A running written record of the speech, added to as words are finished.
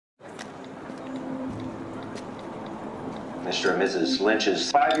Mr. and Mrs.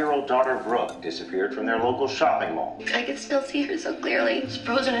 Lynch's 5-year-old daughter, Brooke, disappeared from their local shopping mall. I can still see her so clearly. It's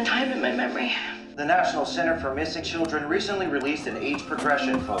frozen in time in my memory. The National Center for Missing Children recently released an age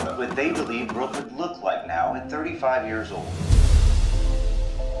progression photo of what they believe Brooke would look like now at 35 years old.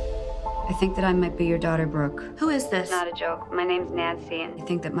 I think that I might be your daughter, Brooke. Who is this? Not a joke. My name's Nancy, and I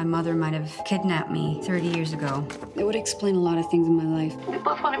think that my mother might have kidnapped me 30 years ago. It would explain a lot of things in my life. We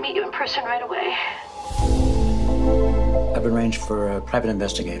both want to meet you in person right away. I've arranged for a private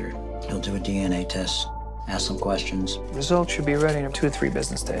investigator. He'll do a DNA test, ask some questions. Results should be ready in 2 to 3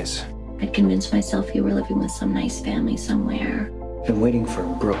 business days. I'd convinced myself you were living with some nice family somewhere. I've been waiting for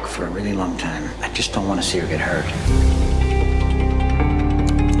Brooke for a really long time. I just don't want to see her get hurt.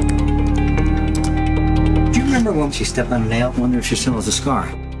 Do you remember when she stepped on a nail? Wonder if she still has a scar.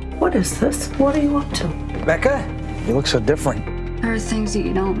 What is this? What are you up to? Becca, you look so different. There are things that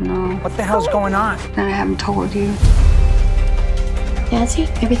you don't know What the hell's going on? that I haven't told you. Nancy,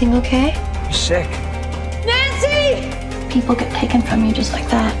 everything okay? You're sick. Nancy! People get taken from you just like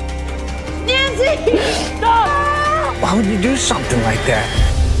that. Nancy! Why would you do something like that?